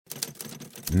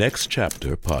Next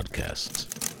Chapter Podcasts.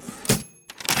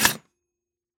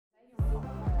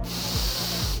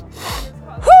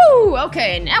 Whew!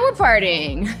 Okay, now we're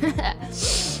partying.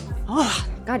 Oh,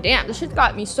 goddamn, this shit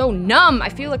got me so numb. I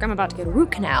feel like I'm about to get a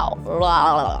root canal.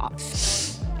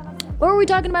 What were we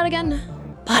talking about again?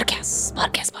 Podcasts.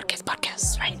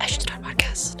 Right, I should start a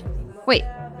podcast. Wait,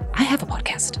 I have a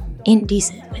podcast.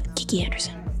 Indecent with Kiki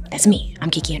Anderson. That's me. I'm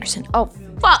Kiki Anderson. Oh,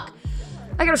 fuck!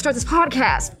 I gotta start this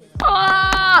podcast.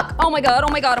 Fuck! Oh my god.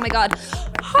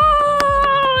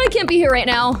 I can't be here right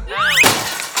now.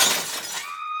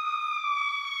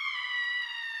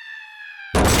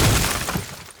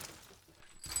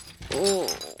 Ooh,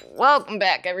 welcome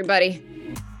back, everybody.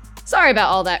 Sorry about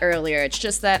all that earlier. It's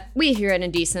just that we here at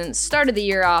Indecent started the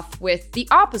year off with the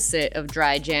opposite of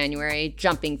dry January,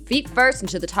 jumping feet first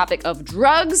into the topic of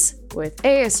drugs with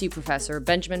ASU professor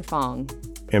Benjamin Fong.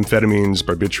 Amphetamines,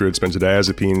 barbiturates,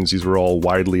 benzodiazepines, these were all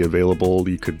widely available.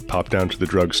 You could pop down to the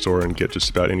drugstore and get just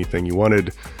about anything you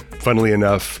wanted. Funnily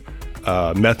enough,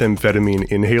 methamphetamine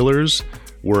inhalers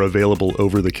were available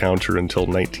over the counter until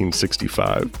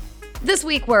 1965. This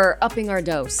week, we're upping our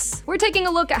dose. We're taking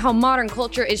a look at how modern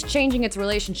culture is changing its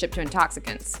relationship to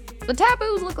intoxicants. The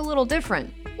taboos look a little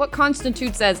different. What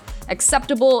constitutes as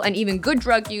acceptable and even good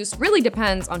drug use really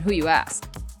depends on who you ask.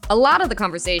 A lot of the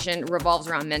conversation revolves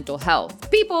around mental health.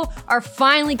 People are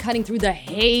finally cutting through the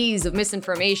haze of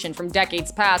misinformation from decades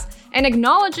past and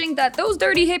acknowledging that those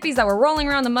dirty hippies that were rolling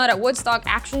around the mud at Woodstock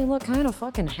actually look kind of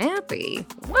fucking happy.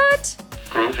 What?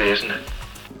 Groovy, isn't it?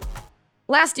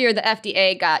 Last year, the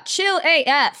FDA got chill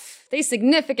AF. They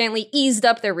significantly eased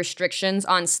up their restrictions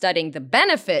on studying the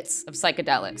benefits of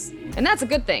psychedelics. And that's a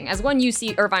good thing. As one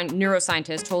UC Irvine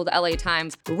neuroscientist told the LA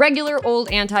Times, regular old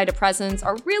antidepressants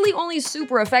are really only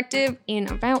super effective in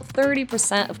about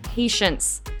 30% of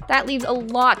patients. That leaves a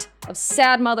lot of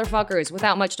sad motherfuckers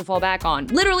without much to fall back on.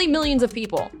 Literally millions of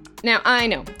people. Now, I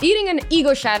know, eating an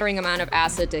ego-shattering amount of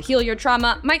acid to heal your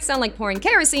trauma might sound like pouring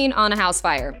kerosene on a house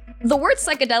fire. The word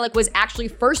psychedelic was actually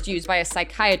first used by a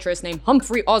psychiatrist named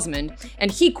Humphrey Osmond, and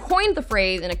he coined the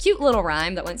phrase in a cute little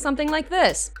rhyme that went something like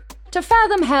this. To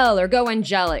fathom hell or go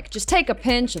angelic, just take a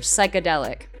pinch of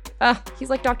psychedelic. He's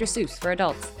like Dr. Seuss for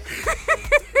adults.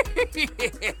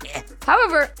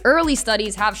 However, early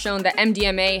studies have shown that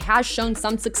MDMA has shown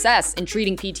some success in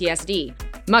treating PTSD.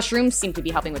 Mushrooms seem to be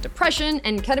helping with depression,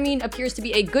 and ketamine appears to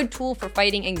be a good tool for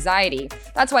fighting anxiety.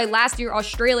 That's why last year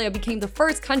Australia became the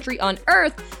first country on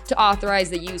Earth to authorize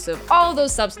the use of all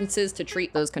those substances to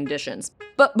treat those conditions.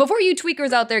 But before you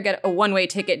tweakers out there get a one-way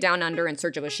ticket down under in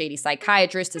search of a shady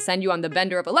psychiatrist to send you on the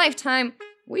bender of a lifetime,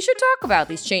 we should talk about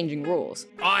these changing rules.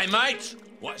 Aye, mate.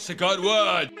 What's a good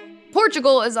word?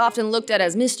 Portugal is often looked at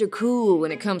as Mr. Cool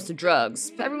when it comes to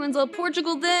drugs. Everyone's all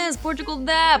Portugal this, Portugal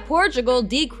that. Portugal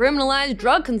decriminalized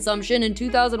drug consumption in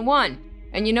 2001.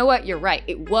 And you know what? You're right.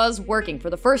 It was working. For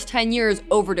the first 10 years,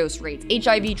 overdose rates,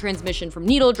 HIV transmission from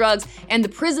needle drugs, and the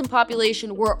prison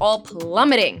population were all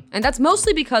plummeting. And that's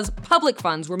mostly because public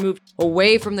funds were moved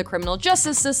away from the criminal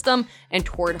justice system and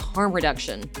toward harm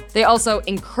reduction. They also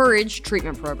encouraged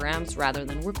treatment programs rather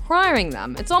than requiring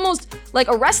them. It's almost like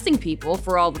arresting people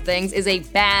for all the things is a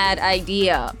bad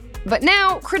idea. But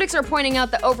now, critics are pointing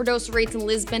out that overdose rates in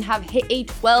Lisbon have hit a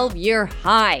 12-year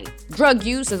high. Drug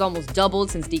use has almost doubled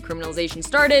since decriminalization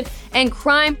started, and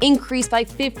crime increased by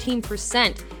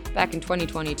 15% back in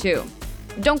 2022.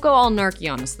 Don't go all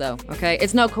narky on us though, okay?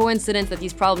 It's no coincidence that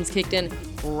these problems kicked in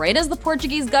right as the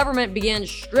Portuguese government began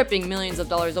stripping millions of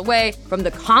dollars away from the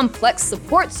complex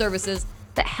support services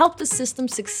that helped the system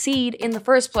succeed in the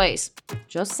first place.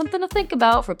 Just something to think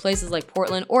about for places like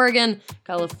Portland, Oregon,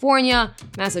 California,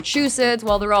 Massachusetts,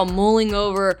 while they're all mulling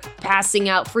over passing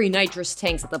out free nitrous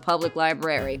tanks at the public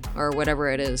library, or whatever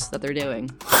it is that they're doing.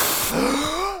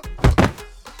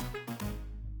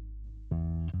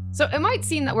 So it might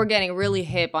seem that we're getting really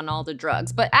hip on all the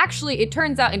drugs, but actually it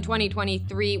turns out in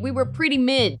 2023, we were pretty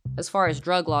mid as far as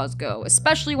drug laws go,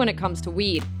 especially when it comes to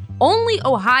weed. Only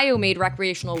Ohio made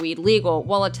recreational weed legal,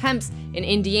 while attempts in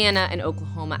Indiana and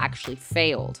Oklahoma actually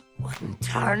failed. What in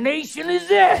tarnation is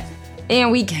that?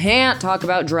 And we can't talk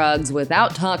about drugs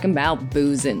without talking about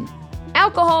boozing.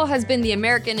 Alcohol has been the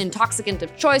American intoxicant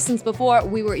of choice since before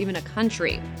we were even a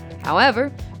country.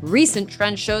 However, recent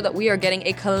trends show that we are getting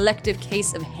a collective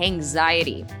case of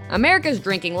hangxiety. America's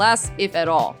drinking less, if at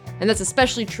all. And that's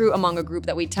especially true among a group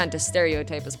that we tend to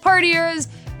stereotype as partiers.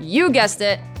 You guessed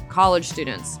it, college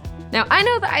students. Now, I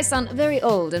know that I sound very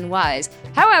old and wise.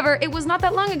 However, it was not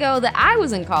that long ago that I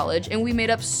was in college and we made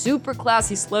up super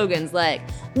classy slogans like,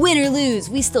 win or lose,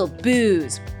 we still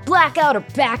booze, black out or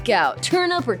back out,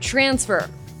 turn up or transfer.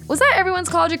 Was that everyone's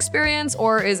college experience,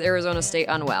 or is Arizona State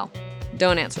unwell?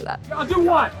 Don't answer that. I'll do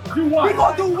what? Do what? We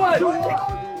gonna do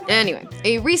what? Anyway,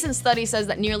 a recent study says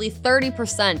that nearly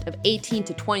 30% of 18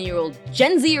 to 20-year-old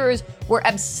Gen Zers were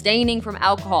abstaining from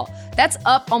alcohol. That's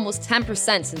up almost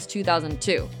 10% since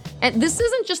 2002. And this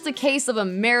isn't just a case of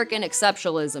American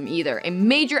exceptionalism either. A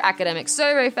major academic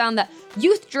survey found that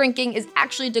youth drinking is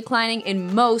actually declining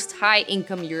in most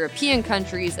high-income European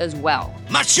countries as well.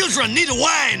 My children need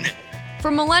wine!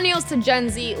 From millennials to Gen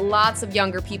Z, lots of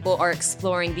younger people are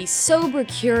exploring the sober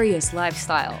curious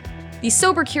lifestyle. The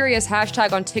Sober Curious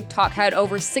hashtag on TikTok had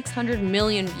over 600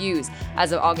 million views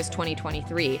as of August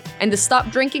 2023, and the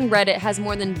Stop Drinking Reddit has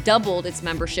more than doubled its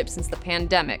membership since the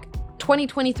pandemic.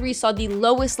 2023 saw the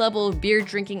lowest level of beer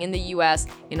drinking in the US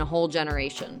in a whole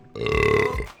generation.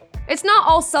 It's not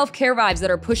all self-care vibes that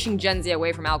are pushing Gen Z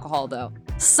away from alcohol, though.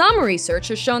 Some research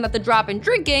has shown that the drop in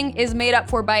drinking is made up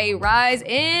for by a rise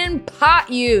in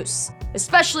pot use,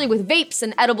 especially with vapes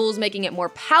and edibles making it more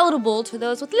palatable to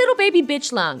those with little baby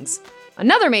bitch lungs.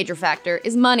 Another major factor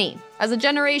is money. As a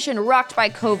generation rocked by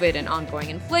COVID and ongoing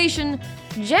inflation,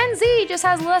 Gen Z just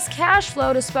has less cash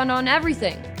flow to spend on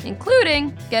everything,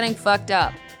 including getting fucked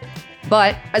up.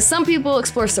 But as some people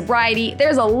explore sobriety,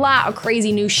 there's a lot of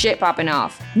crazy new shit popping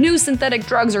off. New synthetic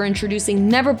drugs are introducing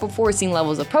never-before-seen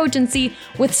levels of potency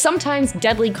with sometimes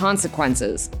deadly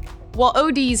consequences. While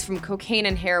ODs from cocaine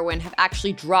and heroin have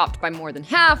actually dropped by more than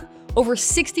half, over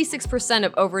 66%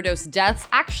 of overdose deaths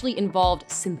actually involved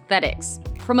synthetics.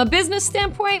 From a business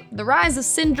standpoint, the rise of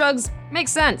syn drugs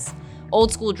makes sense.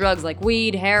 Old school drugs like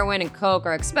weed, heroin, and coke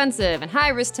are expensive and high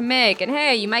risk to make, and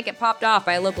hey, you might get popped off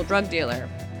by a local drug dealer.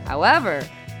 However,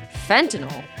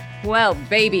 fentanyl, well,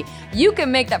 baby, you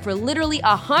can make that for literally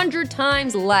 100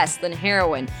 times less than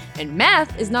heroin, and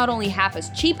meth is not only half as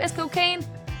cheap as cocaine,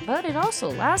 but it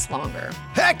also lasts longer.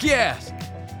 Heck yes!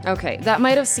 Okay, that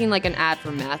might have seemed like an ad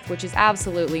for meth, which is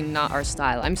absolutely not our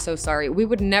style. I'm so sorry. We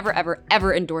would never,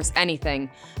 ever endorse anything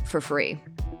for free.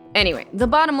 Anyway, the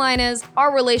bottom line is,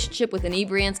 our relationship with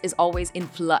inebriants is always in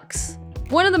flux.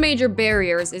 One of the major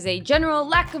barriers is a general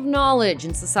lack of knowledge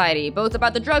in society, both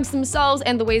about the drugs themselves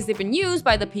and the ways they've been used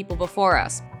by the people before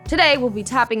us. Today, we'll be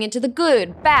tapping into the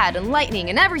good, bad, enlightening,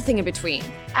 and everything in between.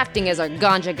 Acting as our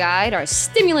ganja guide, our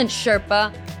stimulant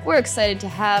Sherpa, we're excited to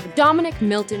have Dominic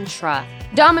Milton Trott.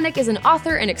 Dominic is an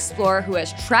author and explorer who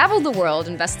has traveled the world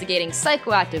investigating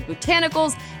psychoactive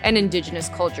botanicals and indigenous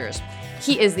cultures.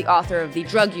 He is the author of The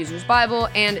Drug User's Bible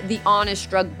and The Honest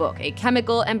Drug Book, a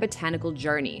chemical and botanical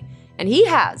journey. And he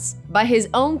has, by his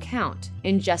own count,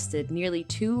 ingested nearly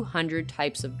 200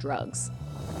 types of drugs.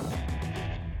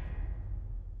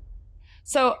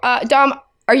 So, Dom,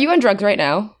 are you on drugs right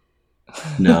now?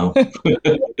 No.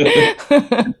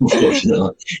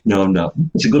 Unfortunately, no, I'm not.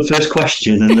 It's a good first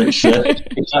question, and it's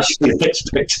actually an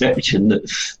expectation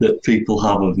that people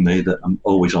have of me that I'm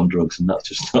always on drugs, and that's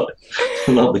just not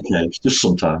the case, just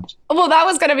sometimes. Well, that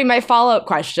was going to be my follow-up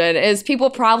question, is people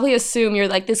probably assume you're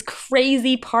like this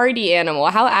crazy party animal.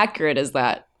 How accurate is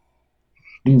that?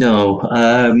 No.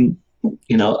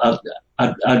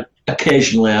 I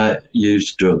occasionally I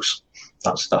use drugs.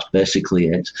 That's basically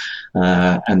it.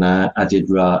 And I did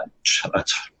write,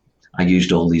 I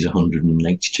used all these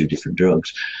 182 different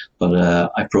drugs, but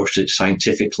I approached it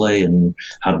scientifically and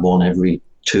had one every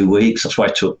 2 weeks. That's why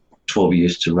it took 12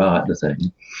 years to write the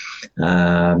thing.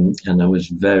 And I was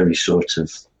very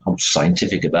I was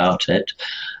scientific about it.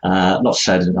 Not to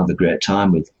say I didn't have a great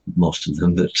time with most of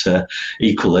them, but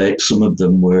equally, some of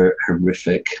them were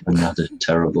horrific and had a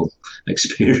terrible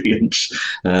experience.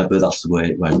 But that's the way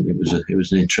it went. It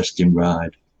was an interesting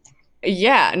ride.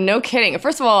 Yeah, no kidding.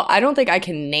 First of all, I don't think I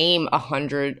can name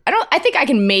 100. I think I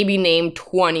can maybe name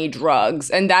 20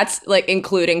 drugs, and that's like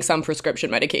including some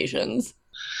prescription medications.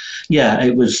 Yeah,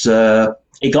 it was.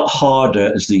 It got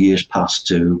harder as the years passed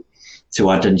to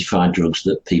identify drugs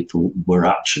that people were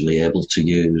actually able to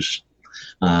use.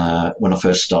 When I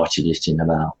first started it in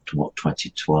about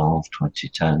 2012,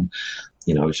 2010,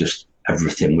 it was just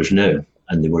everything was new,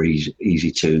 and they were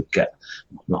easy to get,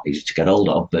 not easy to get hold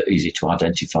of, but easy to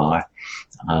identify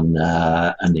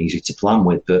and easy to plan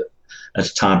with. But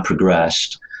as time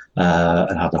progressed,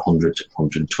 I had 100,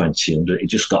 120, and it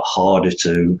just got harder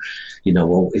to,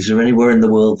 is there anywhere in the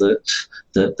world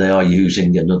that they are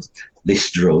using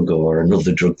this drug or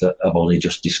another drug that I've only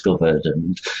just discovered?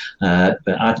 And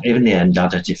but in the end,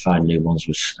 identifying new ones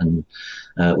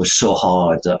was so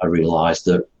hard that I realised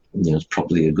that it's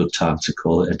probably a good time to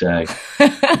call it a day.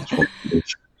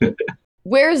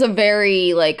 Where's a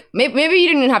very, maybe you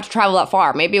didn't have to travel that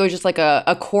far. Maybe it was just like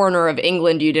a corner of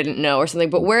England you didn't know or something.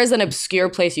 But where's an obscure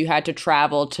place you had to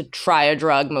travel to try a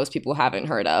drug most people haven't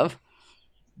heard of?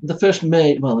 The first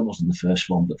well, it wasn't the first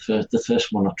one, but the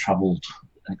first one I travelled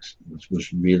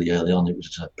was really early on. It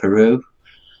was Peru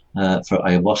for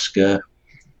ayahuasca,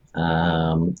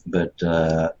 but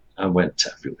I went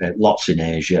everywhere, lots in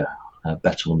Asia,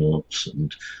 betel nuts,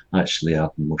 and actually had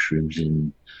mushrooms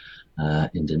in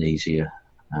Indonesia.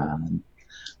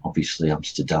 Obviously,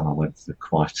 Amsterdam, I went for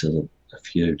quite a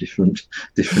few different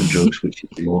drugs, which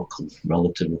is local,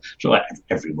 relatively. So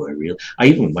everywhere, really. I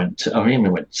even went.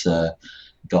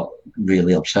 Got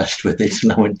really obsessed with it,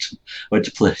 and I went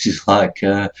to places like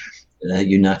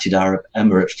United Arab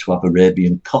Emirates to have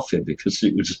Arabian coffee because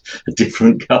it was a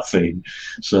different caffeine.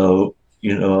 So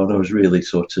I was really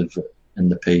sort of in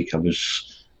the peak. I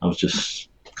was just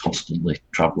constantly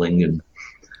travelling and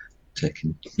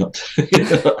taking, not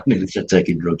I nearly said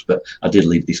taking drugs, but I did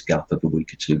leave this gap of a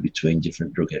week or two between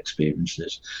different drug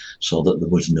experiences, so that there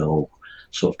was no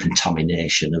sort of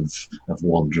contamination of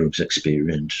one drug's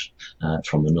experience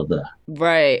from another.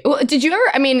 Right. Well, did you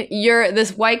ever, I mean, you're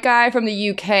this white guy from the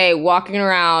UK walking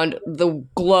around the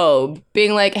globe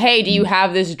being like, hey, do you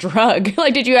have this drug?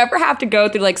 Like, did you ever have to go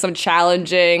through like some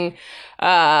challenging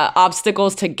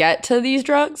obstacles to get to these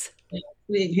drugs?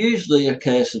 It's usually a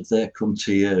case of they come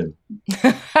to you.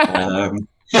 I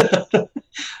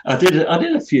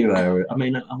did a few hours. I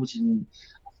mean, I was in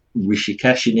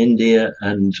Rishikesh in India,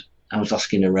 and I was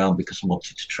asking around because I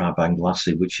wanted to try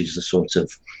Banglassi, which is the sort of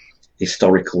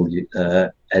historical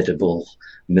edible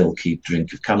milky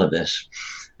drink of cannabis.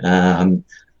 And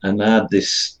I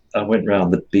went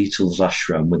around the Beatles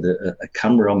ashram with a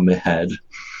camera on my head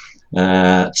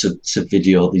to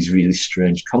video these really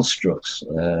strange constructs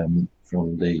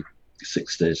from the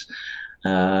 60s.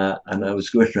 And I was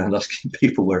going around asking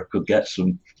people where I could get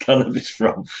some cannabis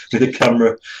from with a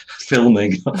camera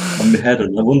filming on my head,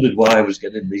 and I wondered why I was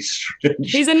getting these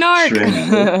strange. He's a narc.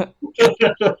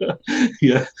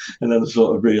 Yeah, and then I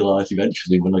sort of realised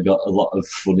eventually when I got a lot of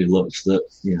funny looks that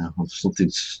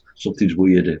something's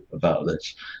weird about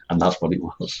this, and that's what it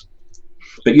was.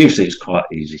 But usually it's quite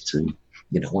easy to,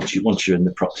 once you're in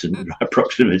the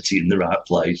proximity in the right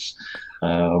place.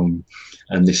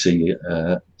 And they see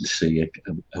a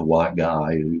white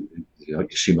guy who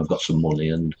assume I've got some money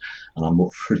and I'm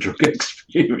up for a drug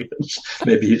experience.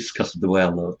 Maybe it's because of the way I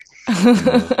look.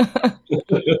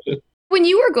 When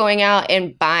you were going out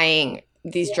and buying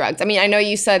these drugs, I mean, I know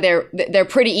you said they're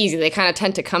pretty easy. They kind of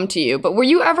tend to come to you. But were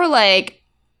you ever like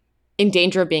in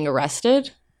danger of being arrested?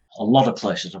 A lot of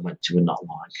places I went to were not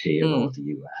like here or the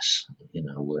US,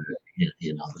 where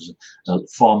there's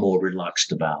far more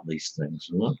relaxed about these things.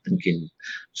 And I'm thinking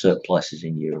certain places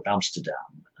in Europe,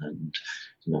 Amsterdam, and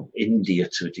India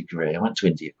to a degree. I went to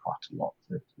India quite a lot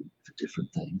for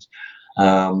different things,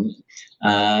 and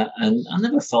I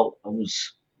never felt I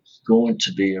was going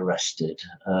to be arrested.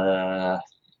 I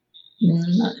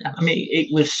mean,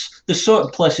 it was the sort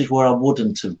of places where I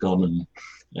wouldn't have gone and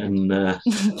bend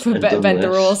the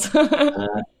rules.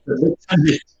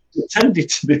 It tended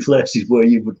to be places where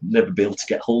you would never be able to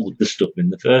get hold of the stuff in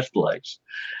the first place.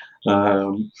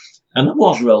 And I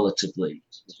was relatively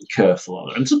careful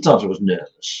on it. And sometimes I was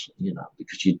nervous,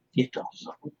 because you don't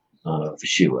know for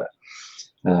sure.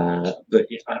 But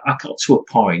I got to a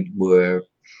point where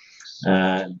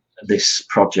this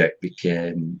project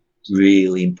became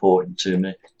really important to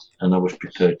me, and I was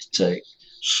prepared to take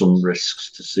some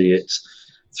risks to see it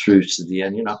through to the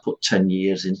end. I put 10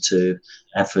 years into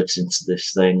effort into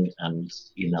this thing, and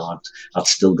I'd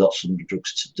still got some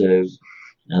drugs to do,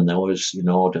 and I was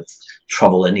I'd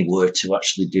travel anywhere to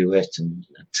actually do it and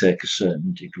take a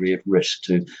certain degree of risk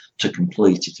to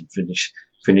complete it and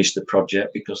finish the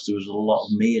project, because there was a lot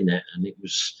of me in it, and it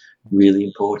was really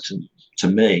important to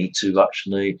me to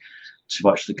actually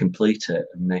complete it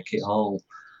and make it whole.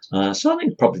 So I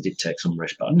think it probably did take some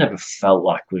risk, but I never felt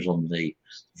like I was on the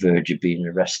verge of being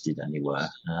arrested anywhere.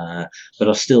 But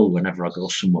I still, whenever I go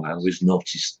somewhere, I always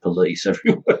notice police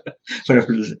everywhere.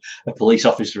 Whenever there's a police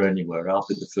officer anywhere, I'll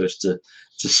be the first to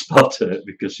spot it,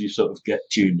 because you sort of get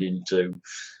tuned into,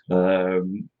 I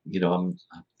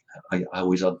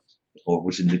always had, or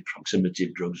was in the proximity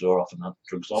of drugs, or often had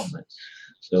drugs on me.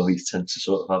 So you tend to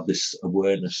sort of have this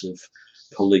awareness of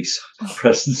police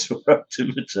presence or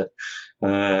activity.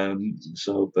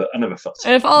 But I never felt.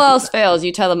 And if all else fails,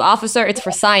 you tell them, officer, it's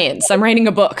for science. I'm writing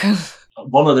a book.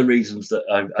 One of the reasons that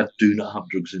I do not have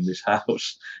drugs in this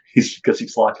house is because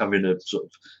it's like having a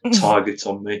sort of target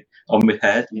on my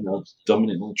head.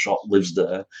 Dominic Trott lives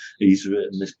there. He's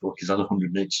written this book. He's had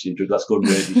 182 drugs. Let's go and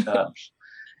raid his house.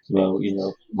 Well,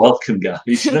 welcome, guys.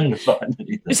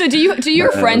 So do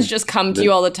your friends just come to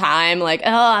you all the time? Like,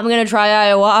 oh, I'm going to try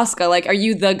ayahuasca. Like, are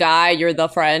you the guy? You're the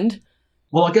friend?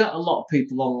 Well, I get a lot of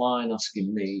people online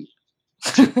asking me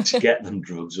to get them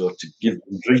drugs or to give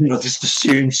them drugs, just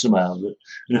assume somehow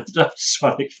that, that's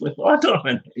funny. Well, I don't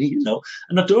know,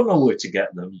 and I don't know where to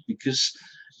get them because,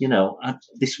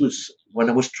 this was when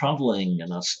I was traveling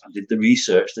and I did the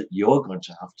research that you're going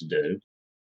to have to do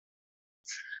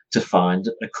to find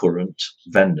a current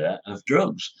vendor of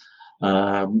drugs.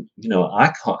 I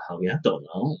can't help you. I don't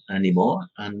know anymore.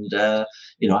 And,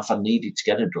 if I needed to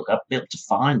get a drug, I'd be able to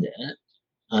find it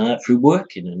through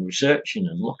working and researching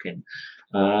and looking.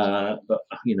 But,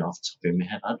 off the top of my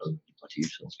head, I don't know anybody who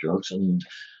sells drugs. And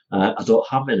I don't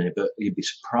have any, but you'd be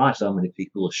surprised how many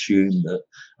people assume that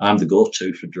I'm the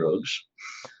go-to for drugs.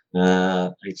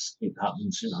 It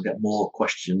happens, I get more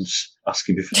questions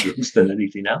asking me for drugs than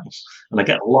anything else, and I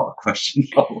get a lot of questions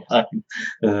online.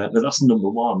 But that's number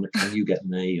one: can you get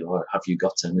me, or have you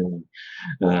got anyone?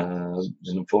 And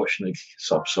unfortunately,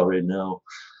 so I'm sorry, no,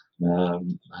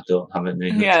 I don't have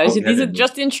any. Yeah, these are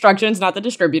just the instructions, not the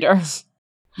distributor.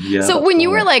 Yeah. So when you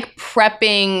were like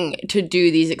prepping to do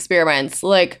these experiments,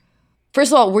 like,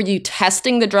 first of all, were you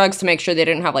testing the drugs to make sure they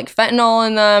didn't have like fentanyl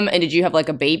in them, and did you have like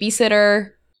a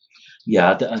babysitter?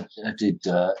 Yeah, I did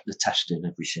the testing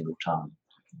every single time,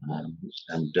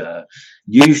 and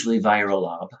usually via a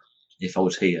lab. If I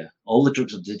was here, all the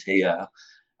drugs I did here,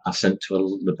 I sent to a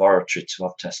laboratory to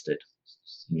have tested.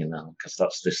 Because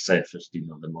that's the safest,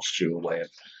 the most sure way of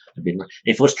being.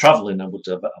 If I was traveling, I would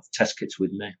have test kits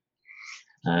with me.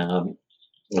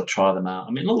 I'd try them out.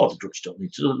 I mean, a lot of drugs don't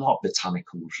need to. A lot of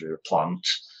botanicals are a plant.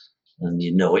 And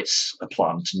it's a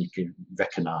plant, and you can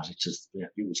recognise it as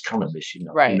it was cannabis.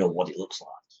 Right. You know what it looks like.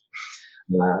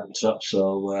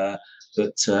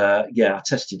 I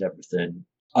tested everything.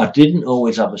 I didn't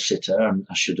always have a sitter, and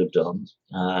I should have done.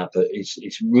 But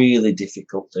it's really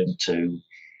difficult thing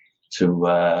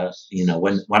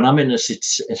when I'm in a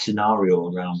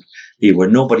scenario around here where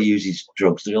nobody uses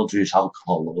drugs, they all use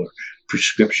alcohol or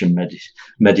prescription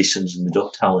medicines, and they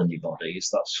don't tell anybody. It's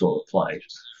that sort of place.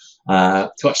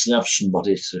 To actually have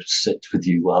somebody to sit with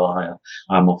you while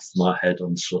I'm off my head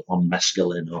on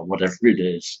mescaline or whatever it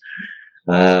is.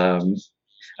 I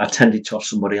tended to have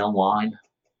somebody online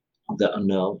that I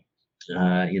know.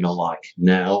 Like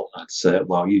now, I'd say,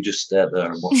 well, you just stay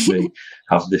there and watch me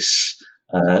have this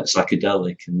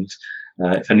psychedelic, and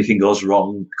if anything goes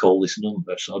wrong, call this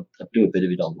number. So I'd do a bit of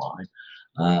it online.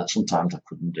 Sometimes I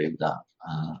couldn't do that.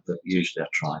 But usually I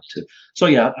tried to. So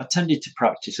yeah, I tended to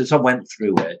practice as I went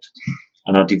through it,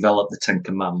 and I developed the 10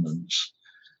 Commandments.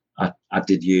 I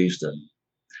did use them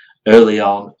early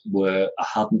on where I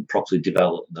hadn't properly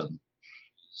developed them.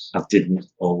 I didn't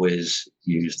always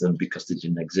use them because they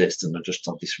didn't exist, and I just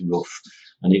had this rough.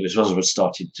 And it was as I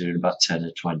started doing about 10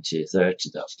 or 20 or 30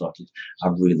 that I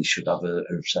really should have a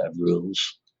set of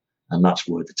rules, and that's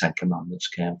where the 10 Commandments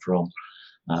came from.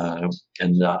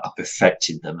 And I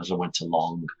perfected them as I went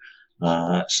along,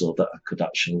 so that I could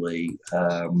actually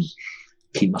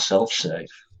keep myself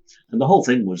safe. And the whole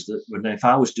thing was that if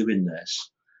I was doing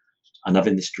this and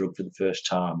having this drug for the first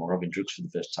time, or having drugs for the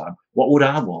first time, what would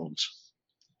I want?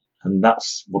 And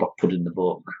that's what I put in the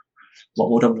book. What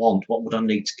would I want? What would I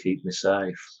need to keep me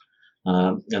safe?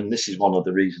 And this is one of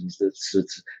the reasons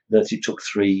that it took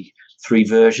three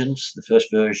versions. The first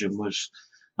version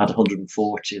had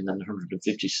 140, and then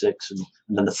 156, and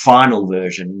then the final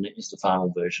version is the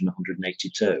final version,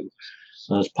 182.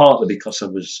 And it's partly because I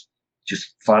was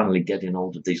just finally getting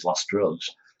hold of these last drugs,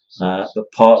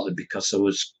 but partly because I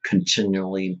was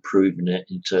continually improving it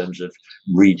in terms of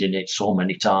reading it so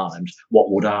many times. What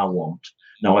would I want?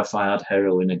 Now, if I had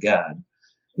heroin again,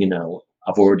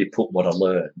 I've already put what I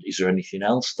learned. Is there anything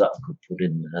else that I could put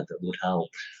in there that would help?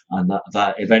 And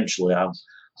that eventually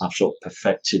I've sort of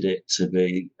perfected it to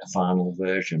be a final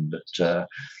version. But,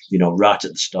 right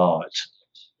at the start,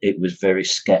 it was very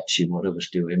sketchy what I was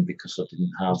doing because I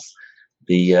didn't have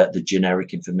the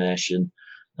generic information,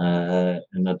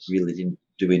 and I really didn't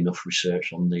do enough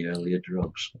research on the earlier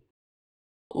drugs.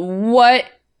 What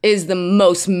is the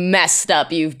most messed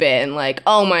up you've been? Like,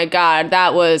 oh my God,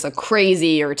 that was a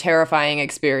crazy or terrifying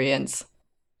experience.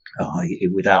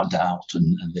 Without doubt,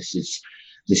 and this is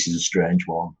a strange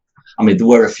one. I mean, there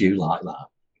were a few like that,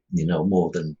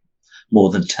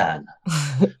 more than 10.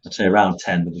 I'd say around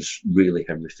 10 there was really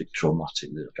horrific,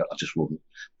 traumatic that I just wouldn't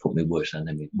put my worst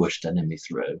enemy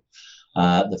through.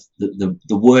 The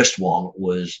worst one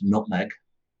was nutmeg,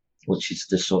 which is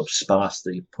the sort of spice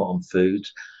that you put on food.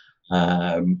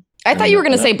 I thought you were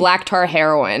going to say black tar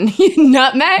heroin.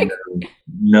 Nutmeg?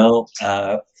 No.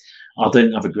 I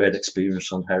didn't have a great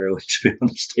experience on heroin, to be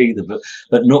honest, either.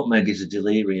 But nutmeg is a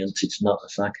deliriant. It's not a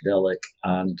psychedelic,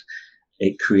 and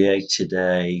it created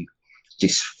a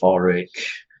dysphoric,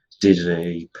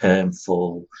 dizzy,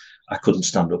 painful. I couldn't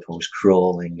stand up. I was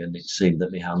crawling, and it seemed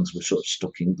that my hands were sort of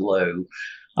stuck in glue.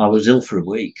 I was ill for a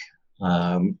week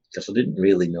because I didn't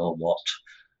really know what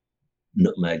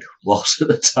nutmeg was at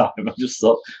the time. I just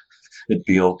thought it'd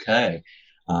be okay.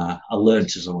 I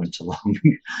learned as I went along.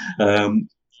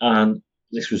 And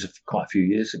this was quite a few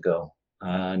years ago.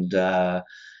 And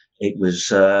it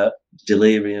was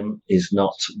delirium is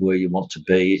not where you want to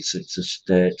be. It's a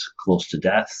state close to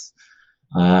death.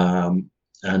 And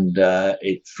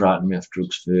it frightened me off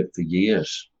drugs for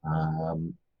years,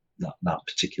 that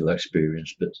particular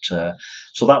experience. But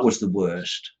so that was the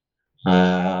worst. But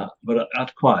I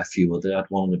had quite a few other. I had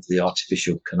one of the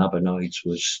artificial cannabinoids,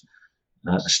 was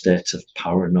a state of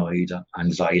paranoid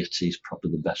anxiety is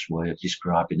probably the best way of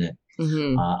describing it.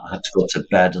 Mm-hmm. I had to go to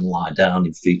bed and lie down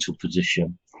in fetal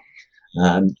position.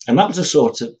 And that was that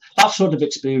sort of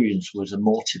experience was a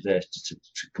motivator to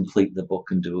complete the book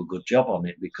and do a good job on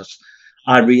it, because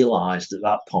I realised at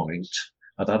that point,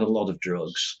 I'd had a lot of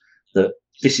drugs, that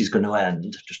this is going to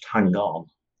end, just hang on.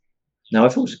 Now,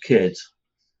 if I was a kid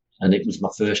and it was my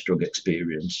first drug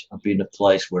experience, I'd be in a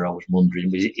place where I was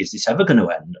wondering, is this ever going to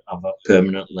end? Have I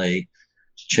permanently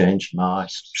changed my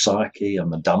psyche?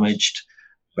 Am I damaged?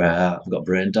 I've got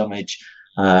brain damage.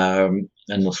 And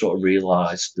I sort of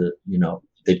realised that,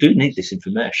 they do need this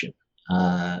information.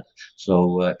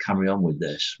 So carry on with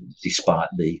this, despite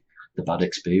the bad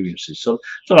experiences. So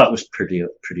that was pretty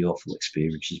awful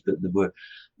experiences. But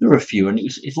there were a few, and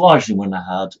it's largely when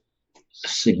I had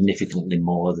significantly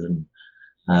more than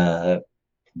I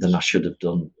should have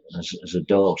done as a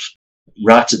dose.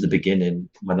 Right at the beginning,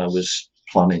 when I was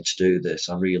planning to do this,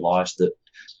 I realised that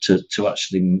to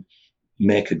actually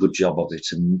make a good job of it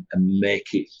and make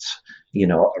it,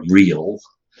 real,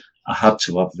 I had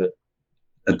to have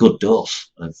a good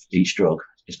dose of each drug.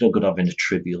 It's no good having a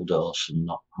trivial dose and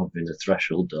not having a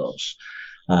threshold dose.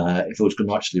 If I was going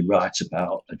to actually write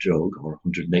about a drug or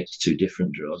 182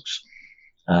 different drugs,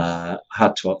 I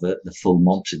had to have the full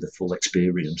Monty, the full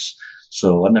experience.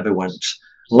 So I never went,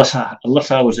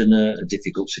 unless I was in a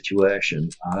difficult situation,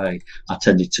 I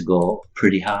tended to go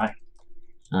pretty high,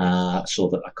 so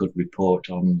that I could report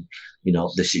on,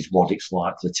 this is what it's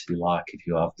likely to be like if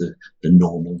you have the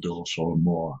normal dose or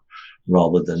more,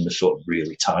 rather than the sort of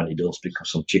really tiny dose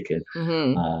because I'm chicken.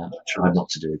 Mm-hmm. I try not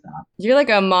to do that. You're like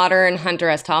a modern Hunter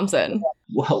S. Thompson.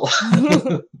 Well,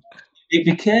 it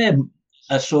became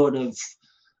a sort of,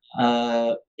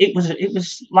 it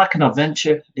was like an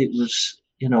adventure. It was,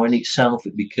 in itself,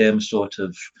 it became a sort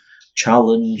of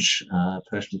challenge,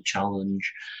 personal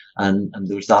challenge. And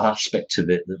there was that aspect of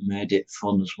it that made it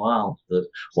fun as well. That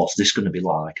what's this going to be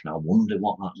like? And I wonder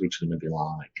what that drug's going to be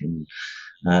like. And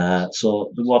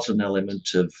so there was an element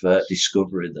of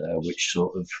discovery there, which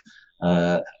sort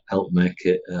of helped make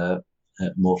it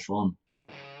more fun.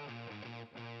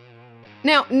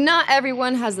 Now, not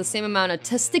everyone has the same amount of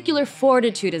testicular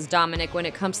fortitude as Dominic when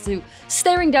it comes to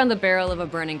staring down the barrel of a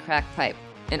burning crack pipe.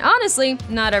 And honestly,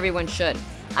 not everyone should.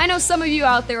 I know some of you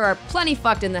out there are plenty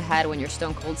fucked in the head when you're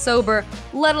stone cold sober,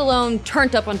 let alone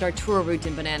turned up on Dartura root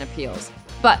and banana peels.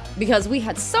 But because we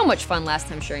had so much fun last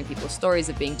time sharing people's stories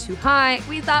of being too high,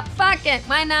 we thought, fuck it,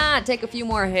 why not? Take a few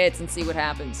more hits and see what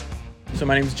happens. So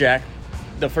my name's Jack.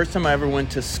 The first time I ever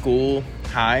went to school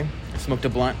high, I smoked a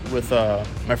blunt with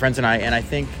my friends and I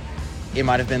think it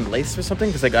might have been laced or something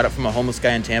because I got it from a homeless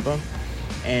guy in Tampa.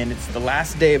 And it's the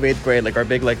last day of 8th grade, like our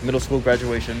big middle school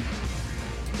graduation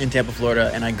in Tampa, Florida.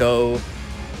 And I go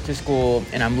to school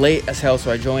and I'm late as hell,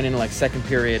 so I join in second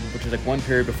period, which is one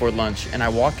period before lunch. And I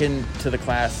walk into the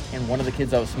class and one of the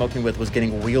kids I was smoking with was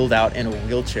getting wheeled out in a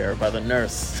wheelchair by the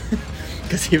nurse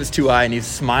because he was too high, and he's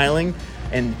smiling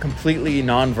and completely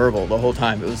nonverbal the whole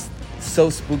time. It was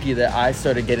so spooky that I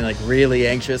started getting really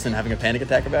anxious and having a panic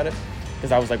attack about it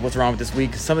because I was like, what's wrong with this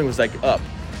week? Something was up.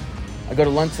 I go to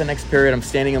lunch the next period. I'm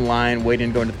standing in line waiting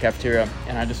to go into the cafeteria,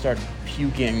 and I just start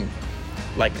puking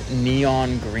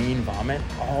neon green vomit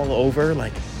all over.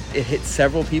 It hit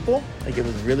several people. It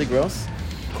was really gross.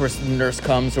 Of course, the nurse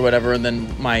comes or whatever, and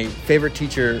then my favorite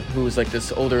teacher, who was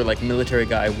this older military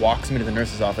guy, walks me to the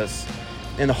nurse's office,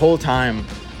 and the whole time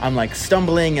I'm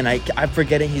stumbling and I'm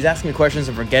forgetting. He's asking me questions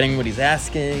and forgetting what he's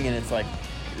asking, and it's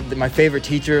my favorite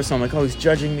teacher, so I'm oh, he's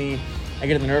judging me. I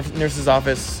get to the nurse's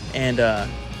office, and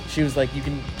she was you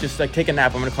can just take a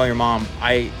nap. I'm gonna call your mom.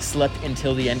 I slept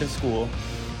until the end of school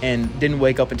and didn't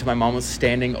wake up until my mom was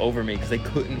standing over me because they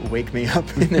couldn't wake me up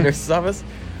in the nurse's office.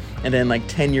 And then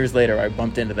 10 years later, I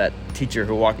bumped into that teacher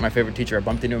who walked, my favorite teacher. I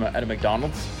bumped into him at a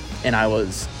McDonald's, and I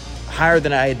was higher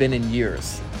than I had been in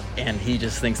years. And he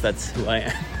just thinks that's who I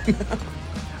am.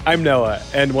 I'm Noah,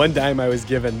 and one time I was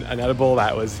given an edible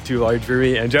that was too large for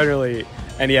me, and generally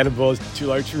any edible is too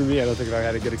large for me. I don't think I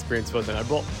had a good experience with an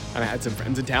edible. And I had some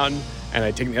friends in town, and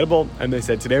I'd taken the edible, and they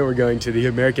said, today we're going to the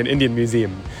American Indian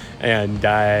Museum. And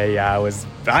I was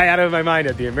high out of my mind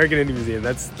at the American Indian Museum.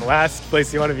 That's the last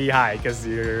place you want to be high, because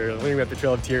you're looking at the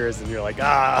Trail of Tears, and you're like,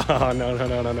 no.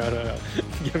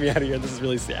 Get me out of here. This is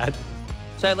really sad.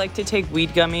 So I like to take weed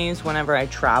gummies whenever I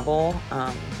travel,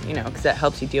 because that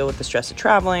helps you deal with the stress of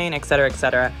traveling, et cetera, et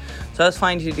cetera. So I was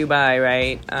flying to Dubai,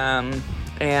 right?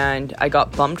 And I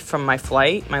got bumped from my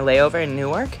flight, my layover in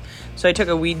Newark. So I took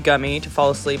a weed gummy to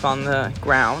fall asleep on the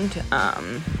ground.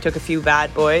 Took a few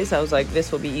bad boys. I was like,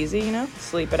 this will be easy,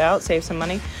 sleep it out, save some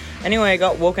money. Anyway, I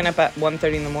got woken up at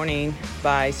 1:30 in the morning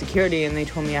by security, and they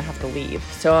told me I have to leave.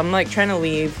 So I'm like trying to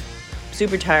leave,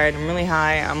 super tired. I'm really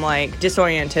high. I'm like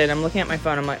disoriented. I'm looking at my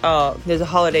phone. I'm like, oh, there's a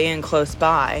Holiday Inn close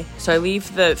by. So I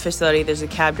leave the facility. There's a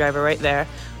cab driver right there.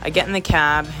 I get in the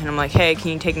cab, and I'm like, hey,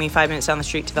 can you take me 5 minutes down the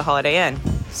street to the Holiday Inn?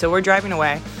 So we're driving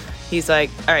away. He's like,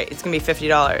 all right, it's going to be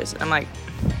 $50. I'm like,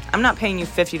 I'm not paying you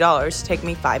 $50 to take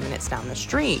me 5 minutes down the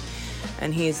street.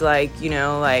 And he's like,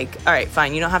 all right,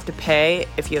 fine. You don't have to pay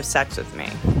if you have sex with me.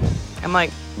 I'm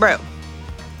like, bro,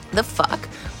 the fuck?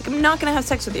 Like, I'm not going to have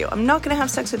sex with you. I'm not going to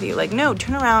have sex with you. Like, no,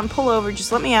 turn around, pull over,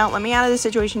 just let me out. Let me out of this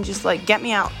situation. Just, get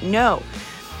me out. No.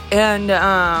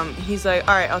 And he's like,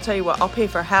 all right, I'll tell you what. I'll pay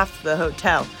for half the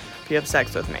hotel if you have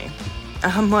sex with me.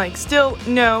 I'm like, still,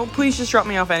 no, please just drop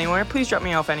me off anywhere. Please drop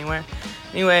me off anywhere.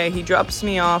 Anyway, he drops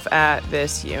me off at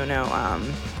this,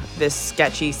 this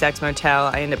sketchy sex motel.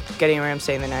 I end up getting where I'm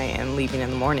staying the night and leaving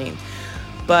in the morning.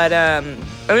 But, I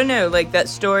don't know, that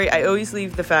story, I always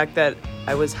leave the fact that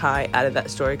I was high out of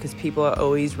that story, because people are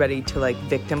always ready to,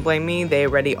 victim blame me. They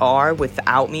already are,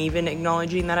 without me even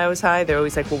acknowledging that I was high. They're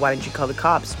always like, well, why didn't you call the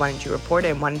cops? Why didn't you report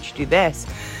it? Why didn't you do this?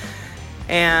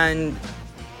 And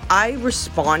I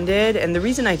responded, and the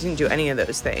reason I didn't do any of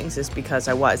those things is because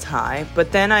I was high.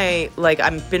 But then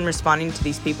I've been responding to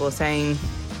these people saying,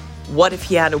 what if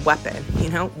he had a weapon?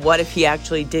 What if he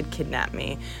actually did kidnap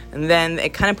me? And then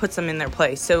it kind of puts them in their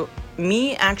place. So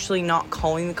me actually not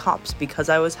calling the cops because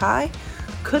I was high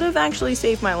could have actually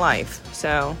saved my life.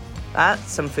 So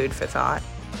that's some food for thought.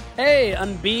 Hey,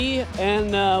 I'm B,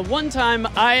 and one time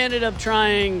I ended up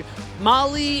trying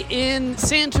Molly in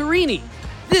Santorini.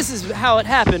 This is how it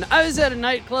happened. I was at a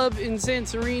nightclub in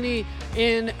Santorini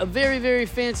in a very, very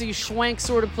fancy schwank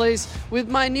sort of place with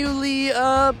my newly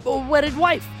wedded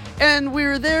wife. And we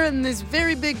were there, and this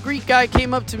very big Greek guy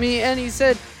came up to me, and he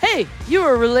said, hey, you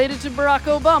are related to Barack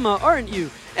Obama, aren't you?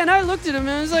 And I looked at him,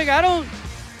 and I was like, I don't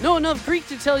know enough Greek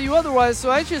to tell you otherwise, so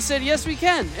I just said, yes, we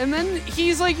can. And then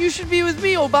he's like, you should be with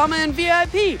me, Obama and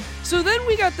VIP. So then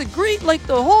we got the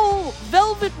whole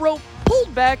velvet rope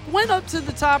pulled back, went up to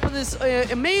the top of this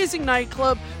amazing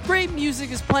nightclub. Great music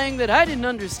is playing that I didn't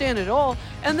understand at all.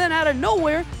 And then out of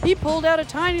nowhere, he pulled out a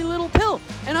tiny little pill.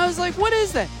 And I was like, what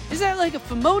is that? Is that like a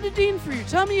famotidine for your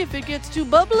tummy if it gets too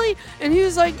bubbly? And he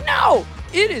was like, no,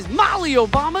 it is Molly,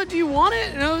 Obama. Do you want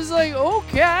it? And I was like,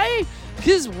 okay.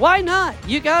 Because why not?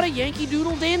 You gotta Yankee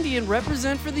Doodle Dandy and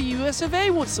represent for the US of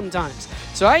A sometimes.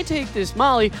 So I take this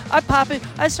Molly, I pop it,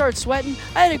 I start sweating,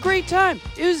 I had a great time.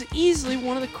 It was easily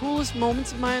one of the coolest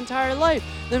moments of my entire life.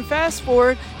 Then fast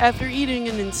forward, after eating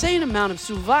an insane amount of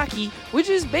souvlaki, which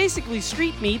is basically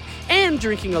street meat, and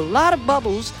drinking a lot of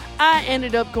bubbles, I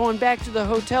ended up going back to the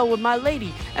hotel with my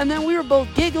lady. And then we were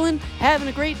both giggling, having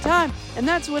a great time. And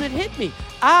that's when it hit me.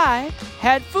 I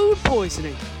had food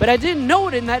poisoning, but I didn't know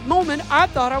it in that moment. I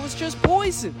thought I was just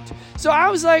poisoned. So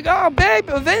I was like, oh, babe,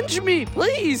 avenge me,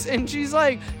 please. And she's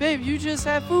like, babe, you just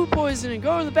had food poisoning.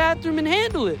 Go to the bathroom and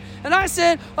handle it. And I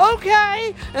said,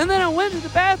 okay. And then I went to the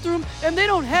bathroom, and they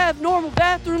don't have normal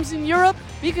bathrooms in Europe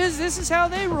because this is how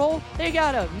they roll. They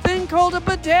got a thing called a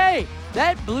bidet.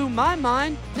 That blew my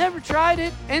mind. Never tried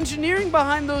it. Engineering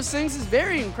behind those things is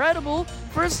very incredible.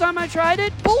 First time I tried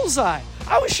it, bullseye.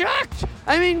 I was shocked.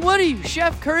 I mean, what are you,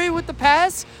 Chef Curry with the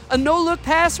pass? A no-look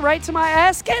pass right to my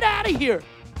ass? Get out of here.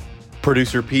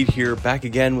 Producer Pete here, back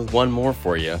again with one more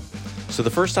for you. So the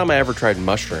first time I ever tried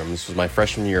mushrooms was my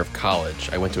freshman year of college.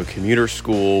 I went to a commuter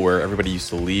school where everybody used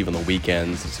to leave on the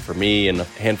weekends, except for me and a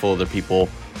handful of other people,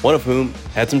 one of whom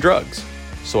had some drugs.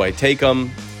 So I take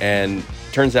them, and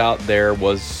turns out there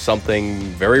was something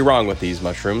very wrong with these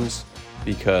mushrooms,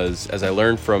 because as I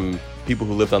learned from people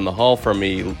who lived on the hall from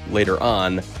me later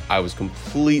on, I was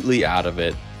completely out of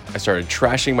it. I started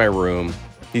trashing my room.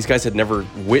 These guys had never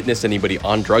witnessed anybody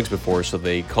on drugs before, so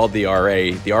they called the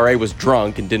RA. The RA was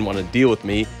drunk and didn't want to deal with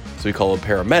me, so we called the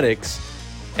paramedics.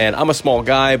 And I'm a small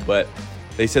guy, but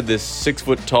they said this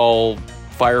 6-foot-tall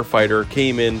firefighter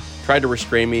came in, tried to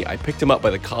restrain me. I picked him up by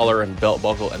the collar and belt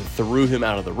buckle and threw him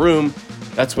out of the room.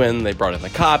 That's when they brought in the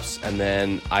cops, and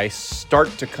then I start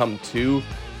to come to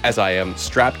as I am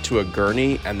strapped to a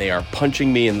gurney, and they are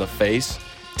punching me in the face,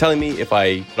 telling me if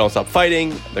I don't stop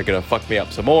fighting, they're gonna fuck me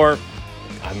up some more.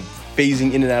 I'm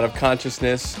phasing in and out of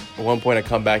consciousness. At one point I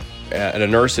come back and a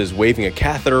nurse is waving a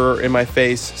catheter in my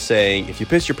face saying, if you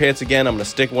piss your pants again, I'm gonna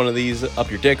stick one of these up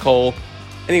your dick hole.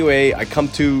 Anyway, I come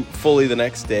to fully the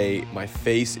next day. My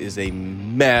face is a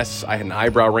mess. I had an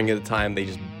eyebrow ring at the time. They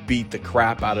just beat the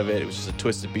crap out of it. It was just a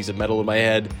twisted piece of metal in my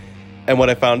head. And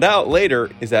what I found out later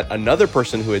is that another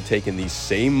person who had taken these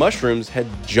same mushrooms had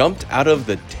jumped out of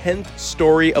the 10th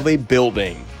story of a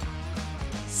building.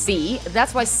 See,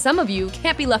 that's why some of you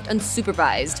can't be left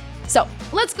unsupervised. So,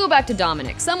 let's go back to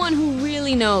Dominic, someone who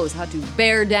really knows how to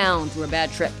bear down through a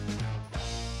bad trip.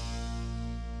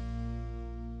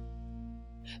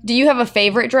 Do you have a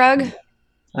favorite drug?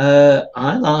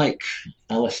 I like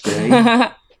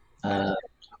LSD.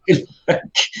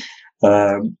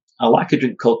 I like a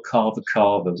drink called Kava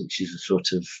Kava, which is a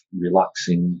sort of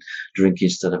relaxing drink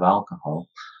instead of alcohol.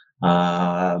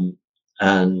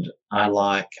 And I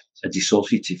like a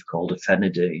dissociative called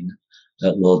ephenidine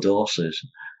at low doses,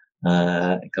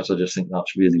 because I just think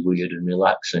that's really weird and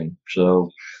relaxing.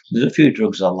 So there's a few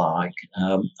drugs I like,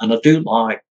 and I do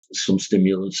like some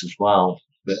stimulants as well.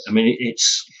 But I mean,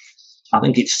 I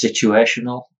think it's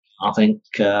situational. I think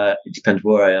it depends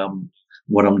where I am,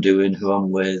 what I'm doing, who I'm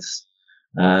with,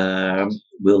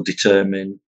 will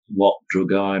determine what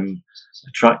drug I'm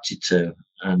attracted to.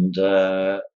 And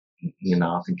I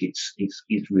think it's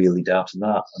really down to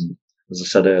that. And as I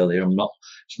said earlier,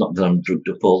 it's not that I'm drugged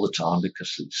up all the time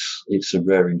because it's a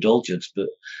rare indulgence, but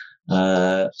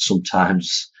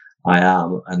sometimes I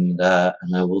am, and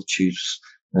I will choose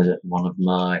one of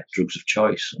my drugs of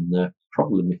choice, and they're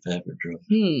probably my favorite drug.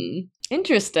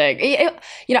 Interesting.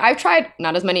 I've tried,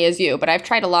 not as many as you, but I've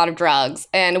tried a lot of drugs.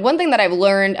 And one thing that I've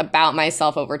learned about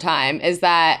myself over time is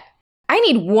that I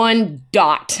need one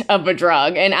dot of a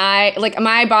drug, and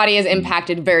my body is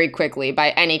impacted very quickly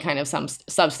by any kind of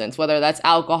substance, whether that's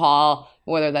alcohol,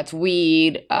 whether that's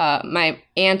weed. My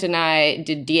aunt and I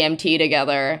did DMT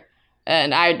together,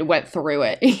 and I went through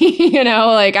it.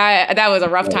 That was a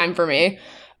rough time for me.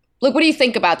 What do you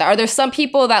think about that? Are there some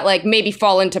people that maybe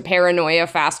fall into paranoia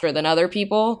faster than other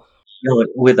people?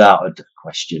 Without a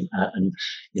question. At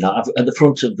the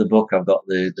front of the book, I've got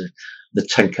the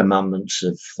 10 commandments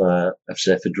of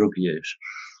safer drug use.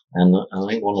 And I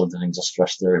think one of the things I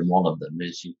stressed there in one of them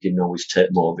is you can always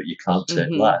take more, but you can't take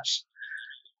less.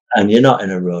 And you're not in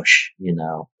a rush,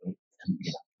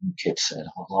 kids say,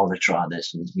 I want to try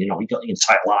this. And, you've got your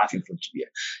entire life in front of you.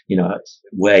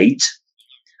 Wait.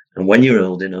 And when you're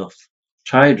old enough,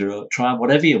 try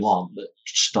whatever you want, but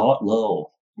start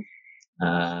low.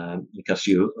 Because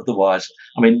otherwise,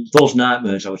 those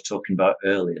nightmares I was talking about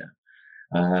earlier,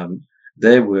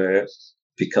 they were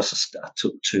because I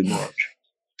took too much.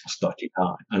 I started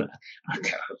high, and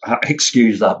I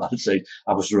excuse that by saying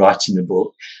I was writing a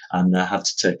book and I had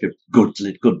to take a good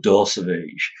dose of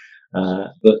each.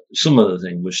 But some of the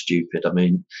things were stupid.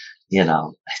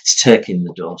 It's taking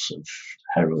the dose of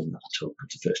heroin that I took for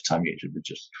the first time. It was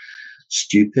just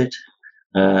stupid.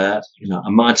 I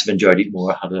might have enjoyed it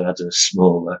more had I had a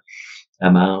smaller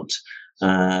amount.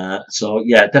 So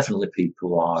yeah, definitely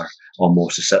people are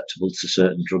more susceptible to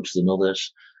certain drugs than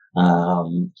others.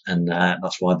 And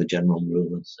that's why the general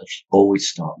rule is always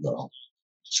start low.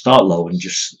 Start low and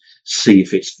just see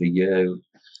if it's for you.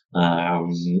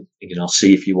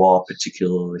 See if you are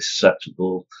particularly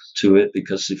susceptible to it,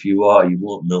 because if you are, you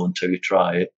won't know until you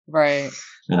try it. Right.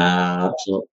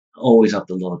 So always have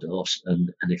the low dose, and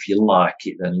if you like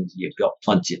it, then you've got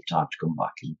plenty of time to come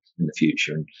back in the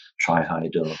future and try higher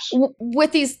dose.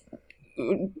 With these,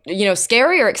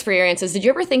 scarier experiences, did you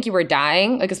ever think you were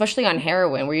dying? Especially on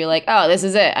heroin, where you're like, oh, this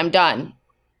is it, I'm done?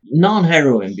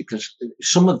 Non-heroin, because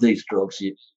some of these drugs,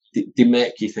 they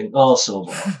make you think, oh, so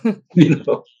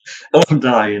what? I'm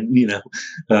dying,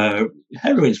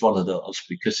 Heroin's one of those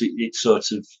because it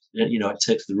sort of, it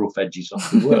takes the rough edges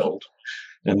off the world.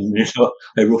 And,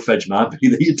 a rough edge might be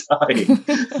that you're dying.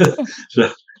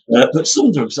 But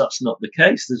some drugs, that's not the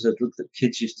case. There's a drug that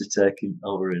kids used to take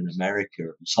over in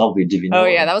America, salvia divinorum. Oh,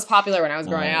 yeah, that was popular when I was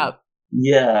growing up.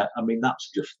 Yeah, that's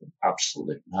just an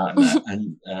absolute nightmare.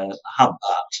 And I had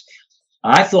that.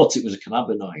 I thought it was a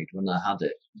cannabinoid when I had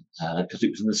it, because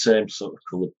it was in the same sort of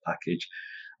coloured package.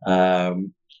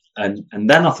 And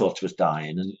then I thought I was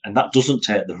dying, and that doesn't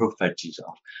take the rough edges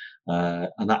off.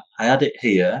 And I had it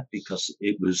here because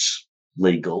it was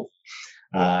legal.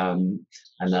 And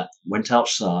I went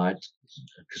outside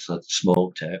because I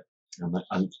smoked it.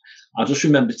 And I just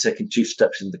remember taking 2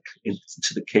 steps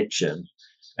into the kitchen,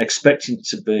 expecting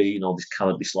to be, this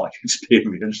cannabis-like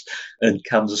experience, and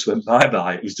Kansas went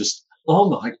bye-bye. It was just, oh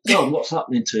my God, what's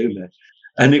happening to me?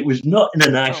 And it was not in a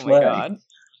nice way. God.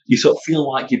 You sort of feel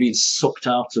like you're being sucked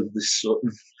out of this sort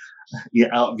of,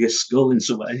 out of your skull in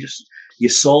some way. Just your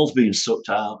soul's being sucked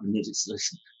out, and it's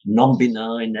this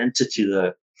non-benign entity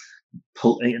there.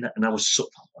 And I was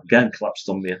again collapsed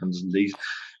on my hands and knees,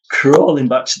 crawling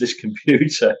back to this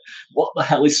computer. What the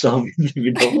hell is Soviet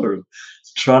living over?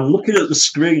 Trying looking at the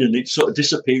screen, and it's sort of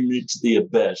disappearing into the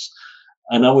abyss.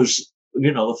 And I was,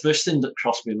 the first thing that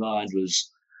crossed my mind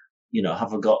was,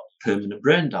 have I got permanent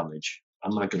brain damage?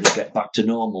 Am I going to get back to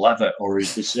normal ever, or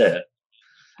is this it?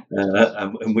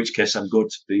 In which case, I'm going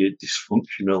to be a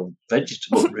dysfunctional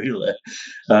vegetable, really.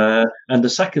 And the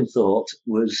second thought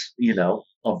was,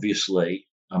 obviously,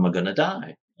 am I going to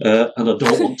die? And I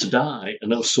don't want to die.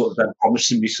 And I was sort of then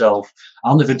promising myself,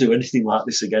 I'll never do anything like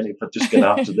this again if I just get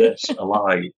out of this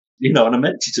alive. And I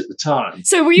meant it at the time.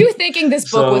 So were you thinking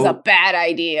this book was a bad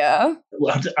idea?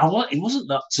 Well, it wasn't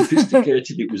that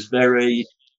sophisticated. It was very,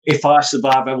 if I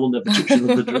survive, I will never touch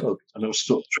another drug. And I was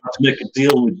sort of trying to make a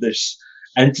deal with this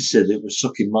entity that was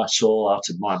sucking my soul out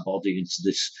of my body into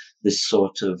this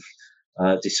sort of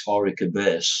dysphoric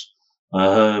abyss.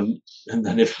 And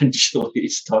then eventually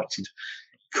it started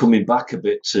coming back a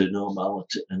bit to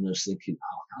normality. And I was thinking,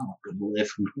 oh, no, I'm going to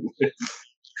live.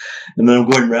 And then I'm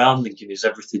going around thinking, is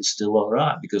everything still all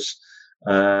right? Because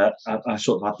I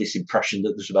sort of had this impression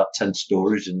that there's about 10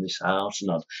 stories in this house, and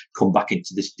I'd come back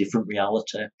into this different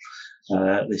reality,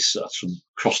 this sort of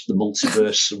crossed the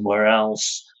multiverse somewhere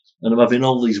else. And I'm having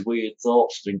all these weird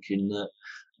thoughts, thinking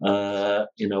that,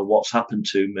 what's happened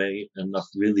to me, and I've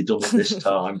really done it this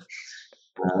time.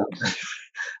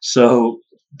 So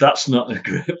that's not a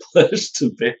great place to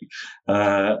be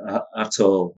at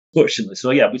all, fortunately.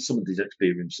 So yeah, with some of these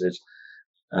experiences,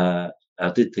 I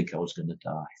did think I was going to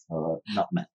die.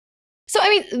 Nutmeg. So, I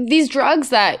mean, these drugs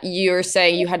that you're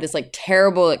saying you had this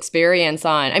terrible experience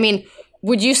on, I mean,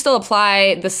 would you still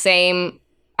apply the same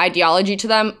ideology to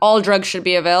them? All drugs should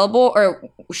be available, or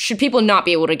should people not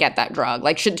be able to get that drug?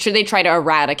 Should they try to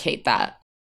eradicate that?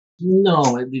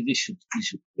 No, they should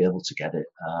be able to get it.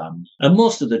 And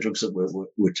most of the drugs that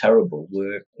were terrible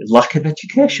were lack of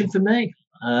education for me.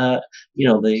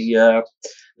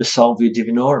 The Salvia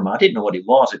divinorum, I didn't know what it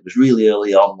was. It was really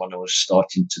early on when I was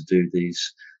starting to do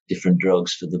these different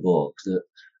drugs for the book that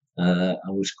I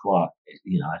was quite,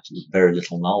 I had very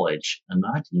little knowledge, and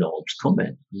I didn't know what was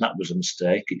coming. And that was a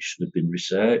mistake. It should have been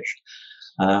researched.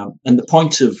 And the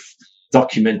point of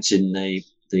documenting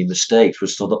the mistakes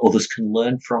was so that others can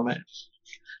learn from it.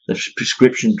 The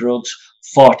prescription drugs,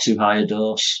 far too high a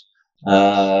dose,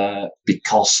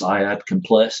 because I had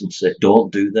complacency.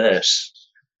 Don't do this.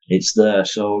 It's there.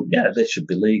 So, yeah, they should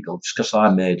be legal. Just because I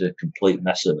made a complete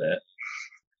mess of it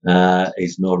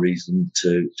is no reason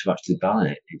to actually ban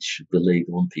it. It should be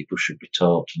legal, and people should be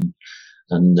taught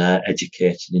and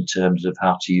educated in terms of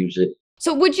how to use it.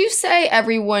 So would you say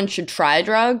everyone should try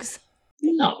drugs?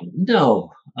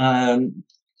 No.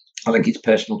 I think it's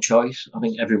personal choice. I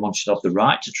think everyone should have the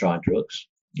right to try drugs.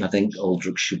 I think all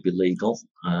drugs should be legal.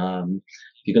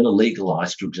 If you're going to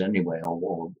legalise drugs anyway,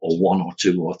 or 1 or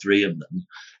 2 or 3 of them,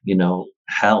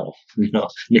 hell,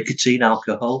 nicotine,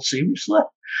 alcohol, seriously.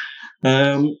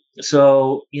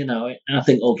 So, I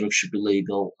think all drugs should be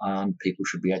legal, and people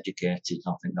should be educated.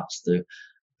 I think that's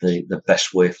the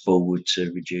best way forward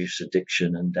to reduce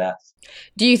addiction and death.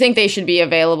 Do you think they should be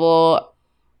available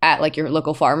at your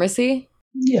local pharmacy?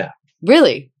 Yeah.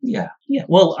 Really? Yeah.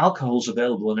 Well, alcohol's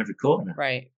available in every corner.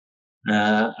 Right.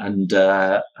 And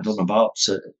I don't know about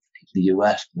the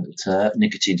US, but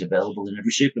nicotine's available in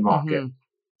every supermarket. Mm-hmm.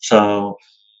 So,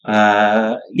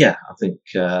 I think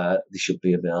they should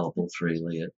be available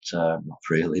freely not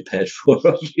freely paid for,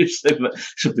 obviously, but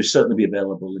should certainly be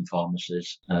available in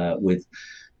pharmacies with.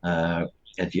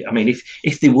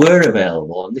 If they were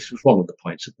available, and this was one of the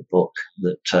points of the book,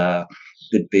 that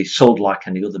they'd be sold like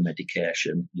any other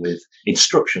medication with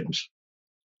instructions.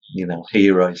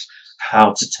 Here is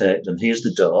how to take them. Here's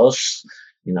the dose.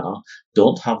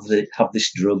 Don't have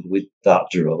this drug with that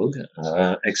drug,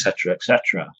 etc.,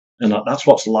 etc. And that's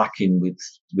what's lacking with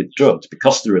drugs,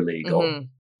 because they're illegal. Mm-hmm.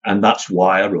 And that's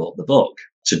why I wrote the book,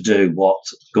 to do what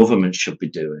government should be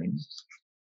doing,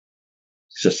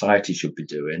 society should be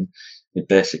doing, is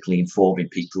basically informing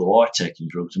people who are taking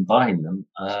drugs and buying them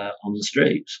on the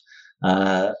streets.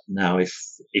 Now,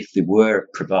 if they were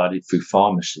provided through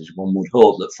pharmacies, one would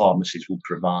hope that pharmacies would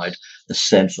provide the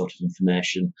same sort of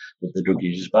information that the Drug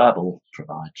Users Bible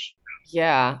provides.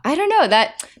 Yeah, I don't know.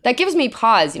 That gives me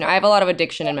pause. I have a lot of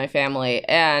addiction in my family,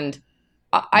 and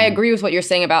I agree with what you're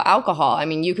saying about alcohol. I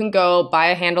mean, you can go buy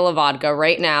a handle of vodka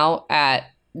right now at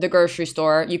the grocery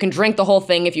store. You can drink the whole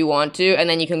thing if you want to, and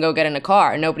then you can go get in a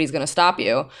car and nobody's going to stop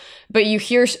you. But you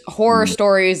hear horror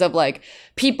stories of like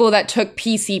people that took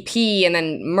PCP and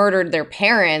then murdered their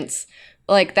parents.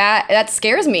 Like that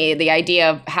scares me, the idea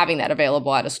of having that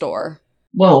available at a store.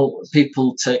 Well,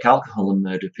 people take alcohol and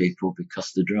murder people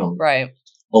because they're drunk. Right.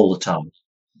 All the time,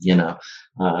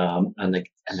 and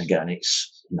again,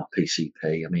 it's not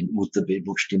PCP. I mean, would there be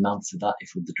much demand for that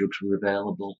if the drugs were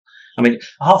available? I mean,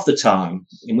 half the time,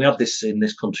 and we have this in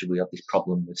this country, we have this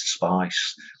problem with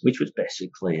spice, which was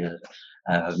basically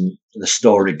the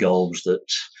story goes that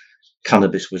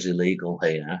cannabis was illegal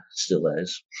here, still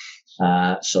is.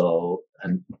 So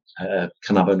a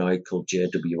cannabinoid called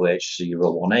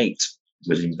JWH018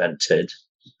 was invented,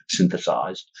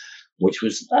 synthesized, which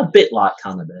was a bit like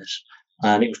cannabis,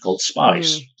 and it was called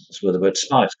spice. That's where the word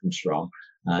spice comes from.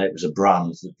 It was a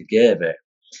brand that they gave it.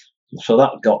 So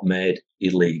that got made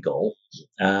illegal.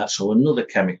 So another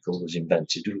chemical was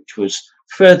invented, which was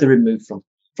further removed from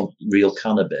real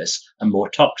cannabis and more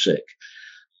toxic.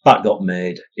 That got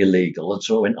made illegal. And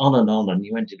so it went on, and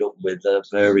you ended up with a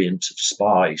variant of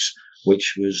spice,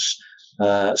 which was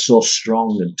so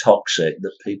strong and toxic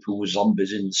that people were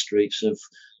zombies in the streets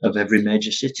of every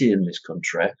major city in this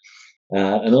country,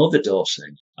 and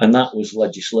overdosing. And that was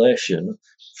legislation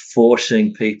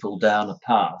forcing people down a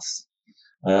path,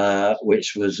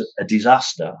 which was a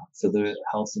disaster for their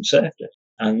health and safety.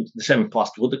 And the same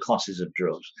applies to other classes of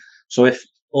drugs. So if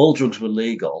all drugs were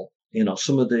legal,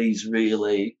 some of these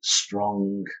really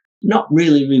strong, not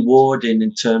really rewarding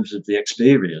in terms of the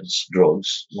experience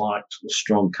drugs, like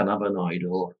strong cannabinoid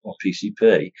or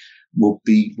PCP, will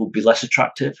be less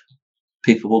attractive.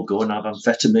 People will go and have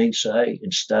amphetamine, say,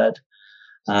 instead,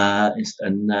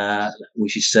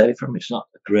 which is safer. I mean, it's not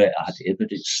a great idea,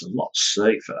 but it's a lot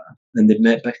safer, and they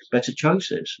make better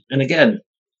choices. And again,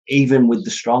 even with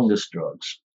the strongest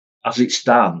drugs, as it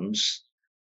stands,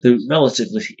 they're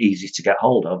relatively easy to get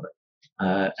hold of,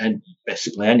 and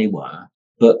basically anywhere.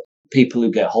 But people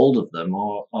who get hold of them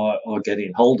are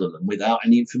getting hold of them without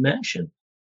any information,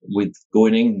 with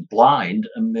going in blind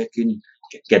and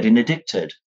getting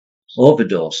addicted,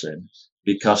 overdosing,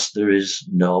 because there is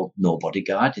nobody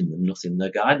guiding them, nothing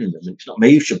they're guiding them. It's not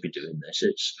me who should be doing this.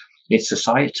 It's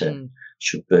society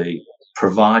should be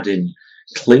providing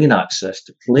clean access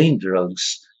to clean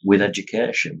drugs with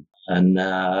education, and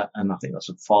I think that's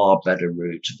a far better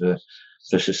route for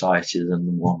society than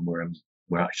the one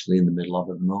we're actually in the middle of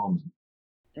at the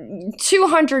moment.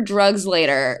 200 drugs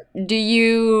later, do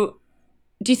you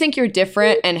think you're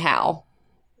different, and how?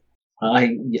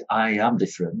 I am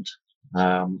different,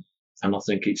 and I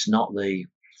think it's not the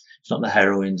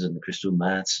heroines and the crystal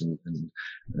meths and